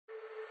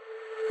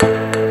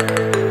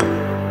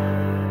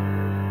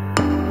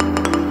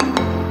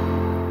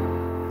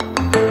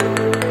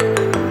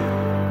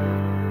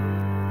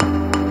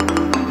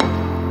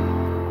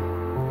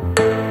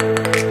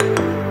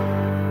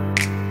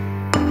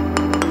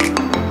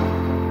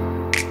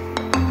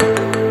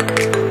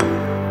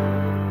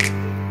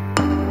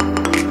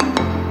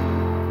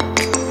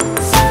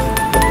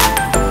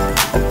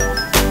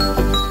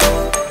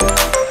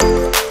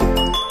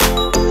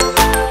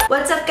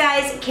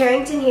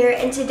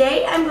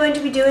today I'm going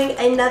to be doing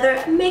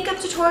another makeup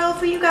tutorial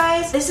for you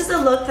guys. This is a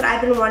look that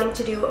I've been wanting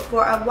to do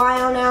for a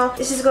while now.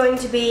 This is going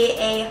to be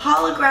a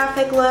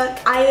holographic look.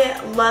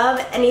 I love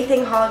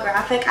anything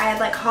holographic. I had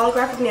like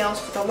holographic nails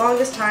for the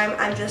longest time.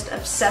 I'm just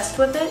obsessed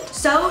with it.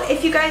 So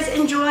if you guys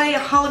enjoy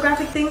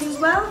holographic things as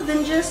well,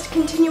 then just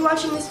continue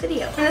watching this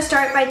video. I'm going to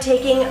start by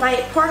taking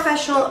my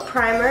Professional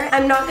primer.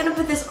 I'm not going to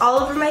put this all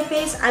over my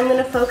face. I'm going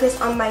to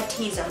focus on my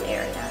T-zone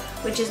area,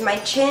 which is my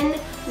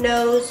chin,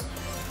 nose,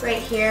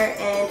 right here,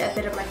 and a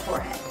bit of my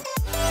forehead.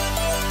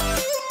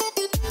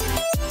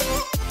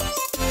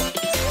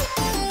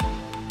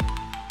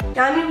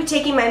 Now I'm going to be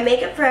taking my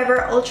Makeup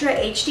Forever Ultra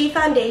HD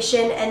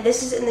foundation, and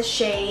this is in the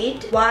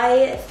shade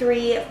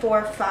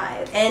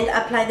Y345, and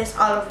apply this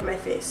all over my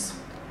face,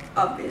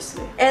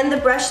 obviously. And the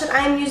brush that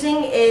I'm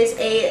using is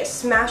a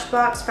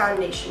Smashbox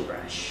foundation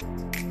brush.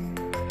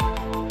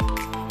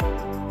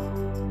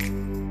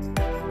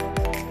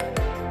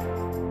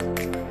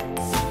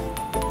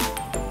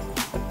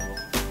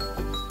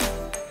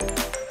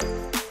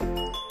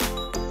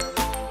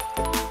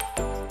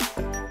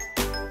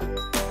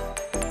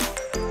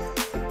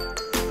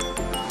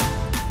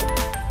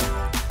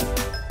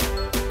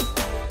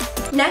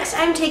 Next,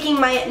 I'm taking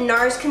my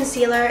NARS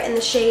concealer in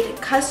the shade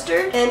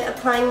Custard and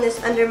applying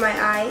this under my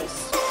eyes.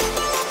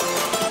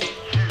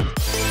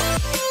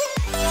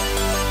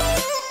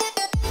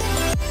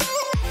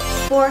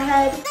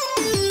 Forehead,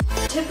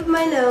 tip of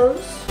my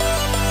nose,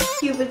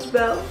 Cupid's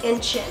bow,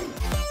 and chin.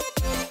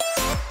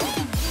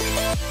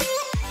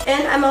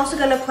 And I'm also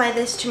going to apply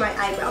this to my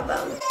eyebrow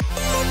bone.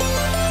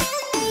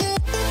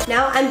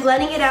 Now I'm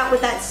blending it out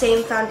with that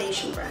same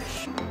foundation brush.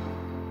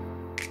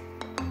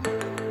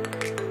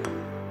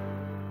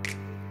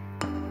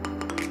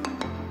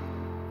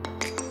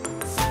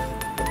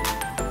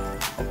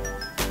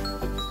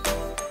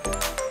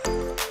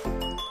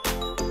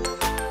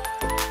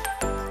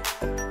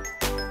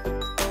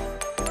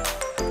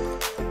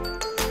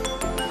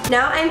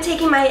 Now I'm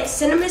taking my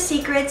Cinema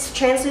Secrets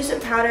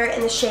translucent powder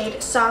in the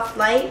shade Soft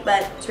Light,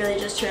 but it's really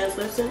just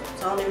translucent,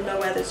 so I don't even know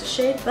why there's a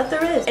shade, but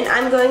there is. And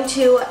I'm going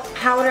to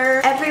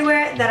powder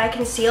everywhere that I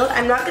concealed.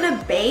 I'm not going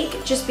to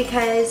bake just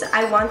because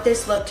I want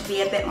this look to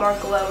be a bit more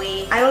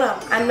glowy. I don't know,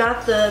 I'm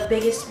not the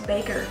biggest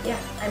baker. Yeah,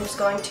 I'm just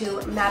going to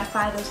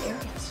mattify those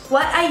areas.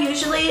 What I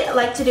usually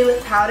like to do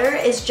with powder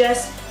is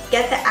just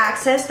get the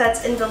excess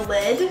that's in the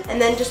lid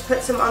and then just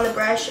put some on the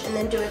brush and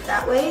then do it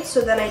that way so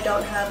that I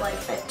don't have like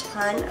a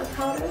ton of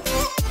powder.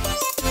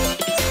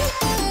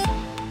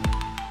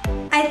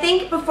 I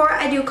think before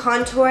I do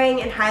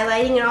contouring and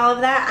highlighting and all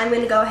of that, I'm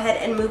going to go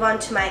ahead and move on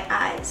to my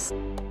eyes.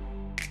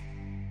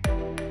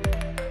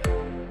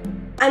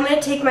 I'm going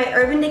to take my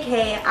Urban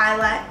Decay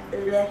eyelid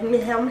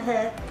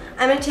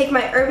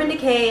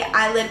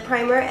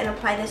primer and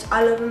apply this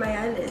all over my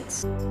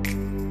eyelids.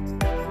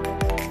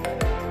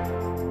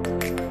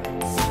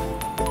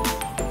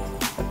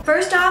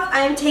 First off,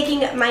 I am taking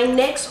my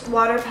NYX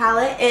water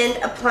palette and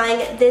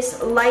applying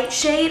this light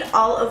shade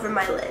all over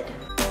my lid.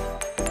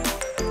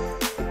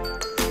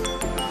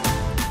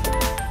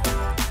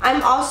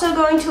 I'm also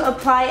going to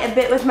apply a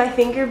bit with my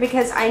finger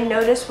because I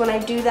notice when I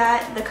do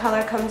that, the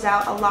color comes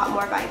out a lot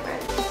more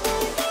vibrant.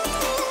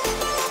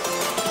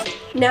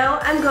 Now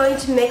I'm going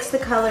to mix the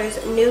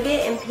colors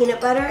Nougat and Peanut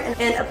Butter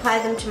and apply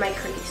them to my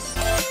crease.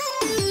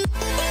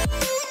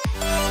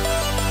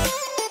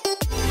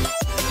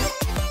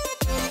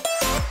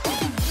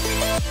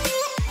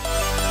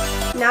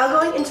 Now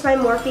going into my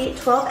Morphe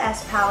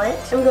 12S palette,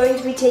 I'm going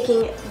to be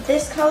taking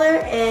this color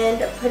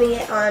and putting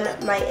it on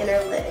my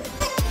inner lid.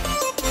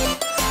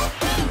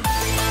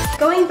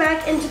 Going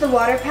back into the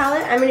water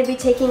palette, I'm going to be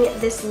taking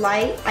this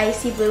light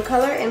icy blue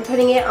color and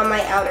putting it on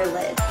my outer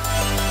lid.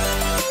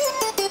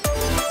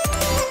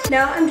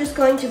 Now I'm just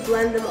going to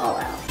blend them all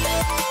out.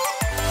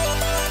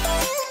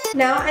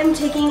 Now I'm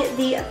taking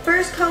the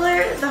first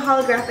color, the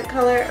holographic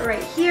color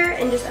right here,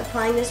 and just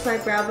applying this to my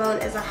brow bone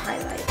as a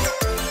highlight.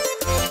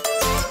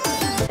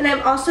 And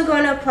I'm also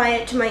going to apply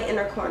it to my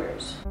inner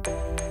corners.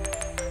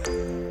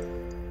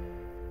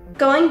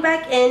 Going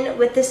back in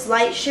with this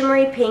light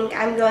shimmery pink,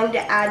 I'm going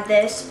to add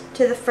this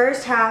to the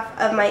first half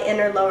of my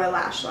inner lower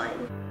lash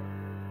line.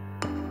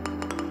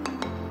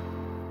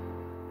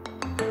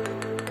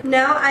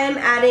 Now I am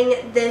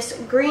adding this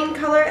green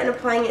color and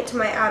applying it to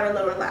my outer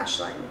lower lash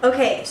line.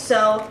 Okay,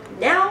 so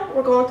now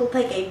we're going to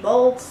take a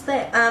bold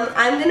step.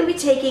 I'm going to be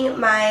taking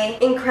my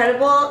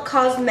Incredible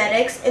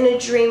Cosmetics in a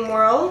Dream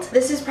World.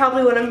 This is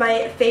probably one of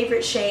my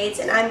favorite shades,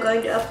 and I'm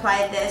going to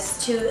apply this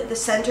to the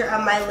center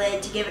of my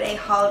lid to give it a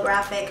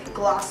holographic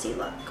glossy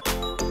look.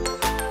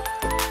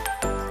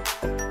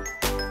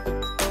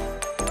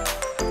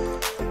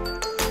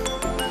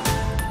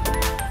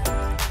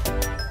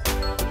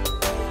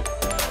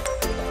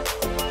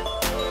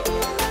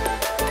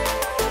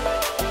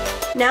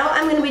 Now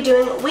I'm going to be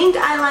doing winged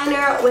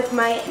eyeliner with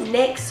my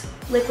NYX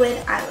liquid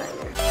eyeliner.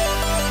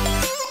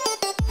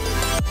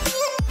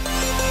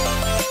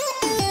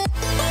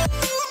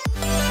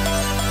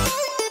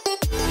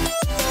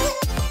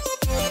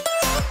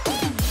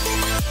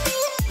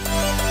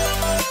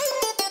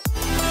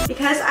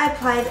 Because I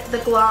applied the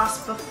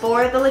gloss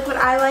before the liquid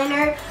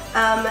eyeliner,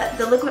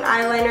 the liquid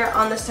eyeliner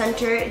on the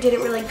center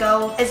didn't really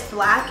go as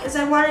black as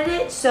I wanted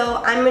it, so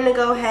I'm going to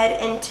go ahead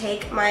and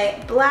take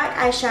my black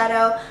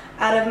eyeshadow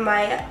out of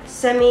my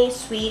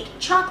Semi-Sweet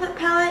Chocolate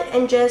palette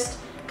and just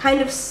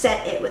kind of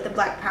set it with the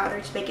black powder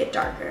to make it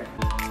darker.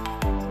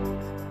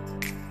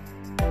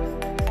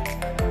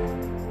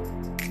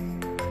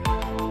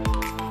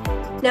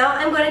 Now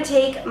I'm going to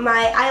take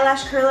my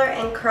eyelash curler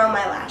and curl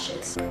my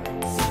lashes.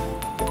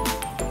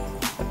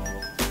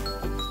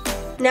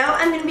 Now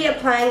I'm going to be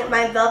applying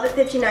my Velvet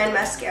 59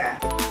 mascara.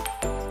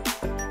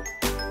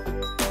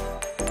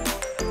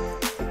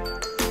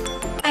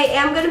 I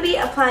am going to be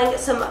applying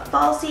some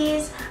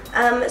falsies,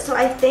 so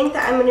I think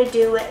that I'm going to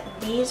do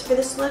these for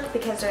this look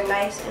because they're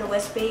nice and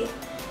wispy.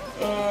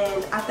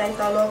 And I think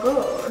they look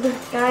good.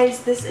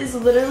 Guys, this is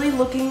literally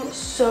looking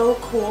so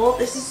cool.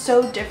 This is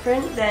so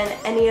different than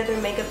any other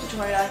makeup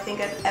tutorial I think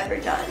I've ever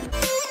done.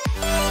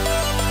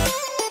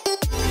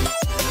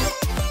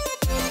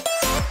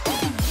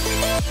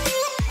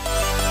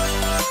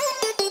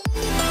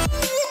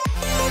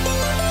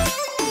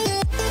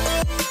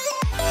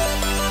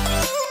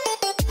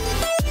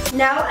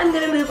 Now I'm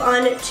going to move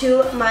on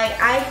to my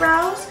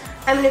eyebrows.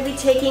 I'm going to be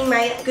taking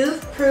my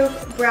Goof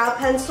Proof Brow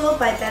Pencil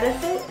by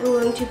Benefit. I'm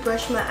going to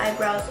brush my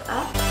eyebrows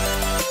up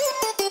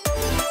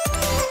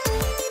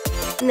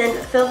and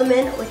then fill them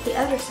in with the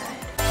other side.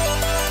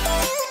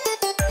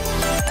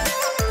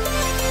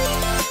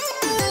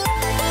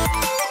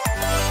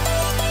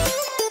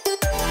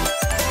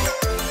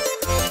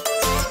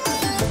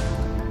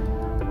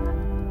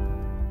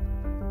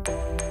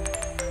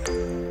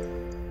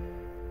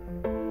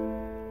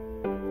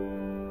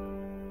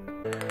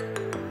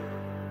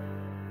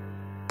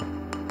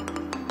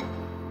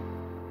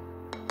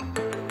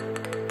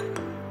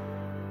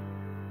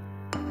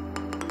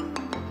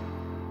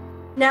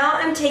 Now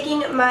I'm taking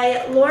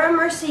my Laura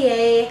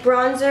Mercier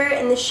bronzer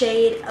in the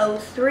shade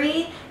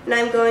 03 and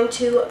I'm going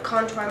to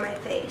contour my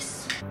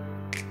face.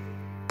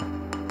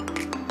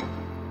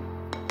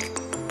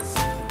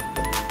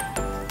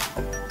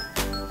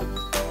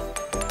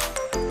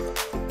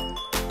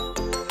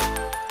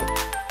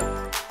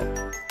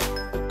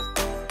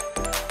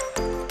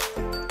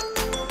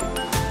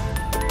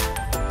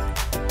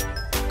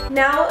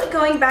 Now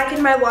going back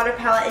in my water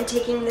palette and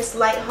taking this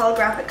light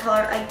holographic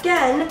color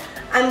again,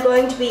 I'm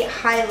going to be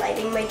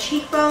highlighting my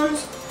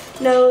cheekbones,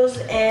 nose,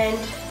 and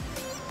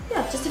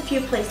yeah, just a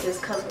few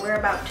places because we're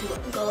about to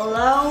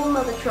glow,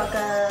 mother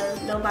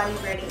truckers. Nobody's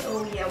ready.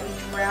 Oh yeah, we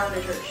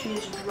drowned her.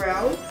 She's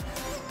drowned.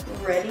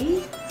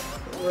 Ready?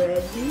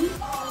 Ready?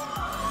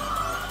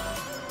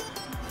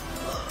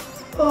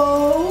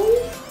 Oh,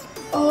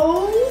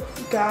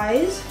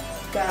 guys,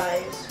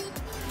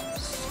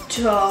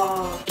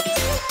 stop.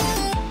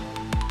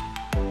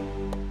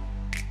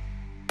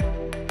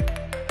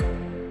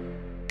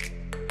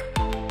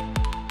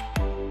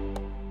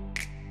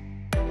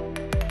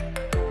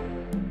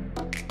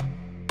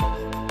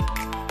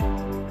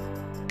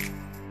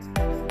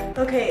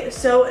 Okay,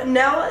 so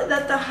now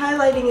that the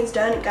highlighting is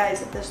done,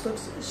 guys, this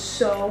looks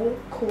so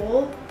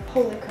cool.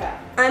 Holy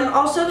crap. I'm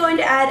also going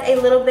to add a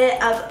little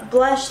bit of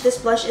blush. This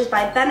blush is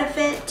by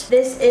Benefit.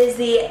 This is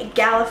the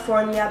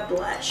California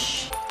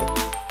blush.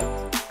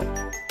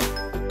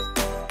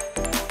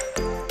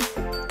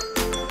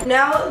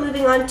 Now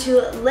moving on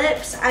to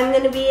lips, I'm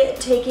going to be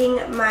taking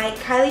my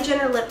Kylie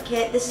Jenner lip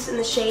kit. This is in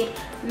the shade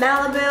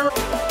Malibu.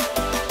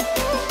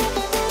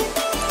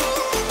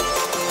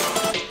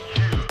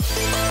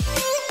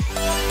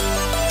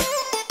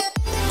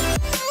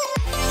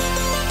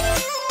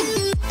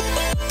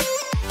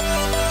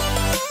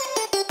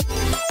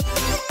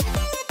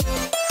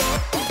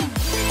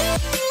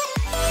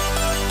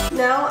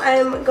 Now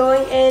I'm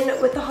going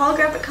in with the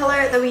holographic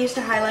color that we used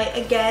to highlight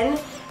again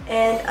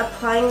and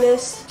applying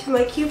this to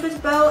my Cupid's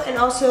bow and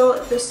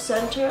also the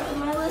center of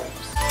my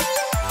lips.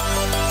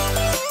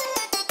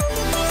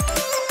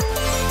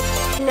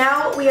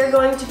 Now we are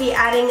going to be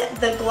adding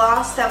the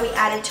gloss that we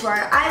added to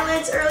our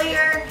eyelids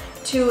earlier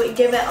to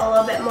give it a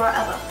little bit more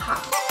of a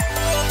pop.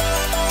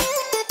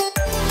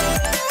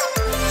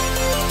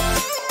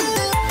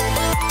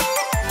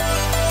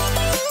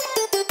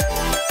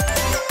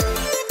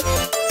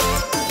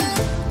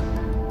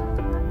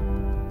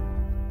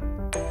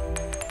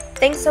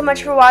 Thanks so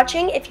much for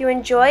watching. If you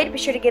enjoyed, be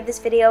sure to give this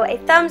video a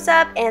thumbs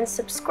up and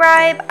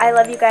subscribe. I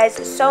love you guys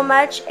so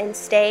much and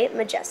stay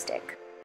majestic.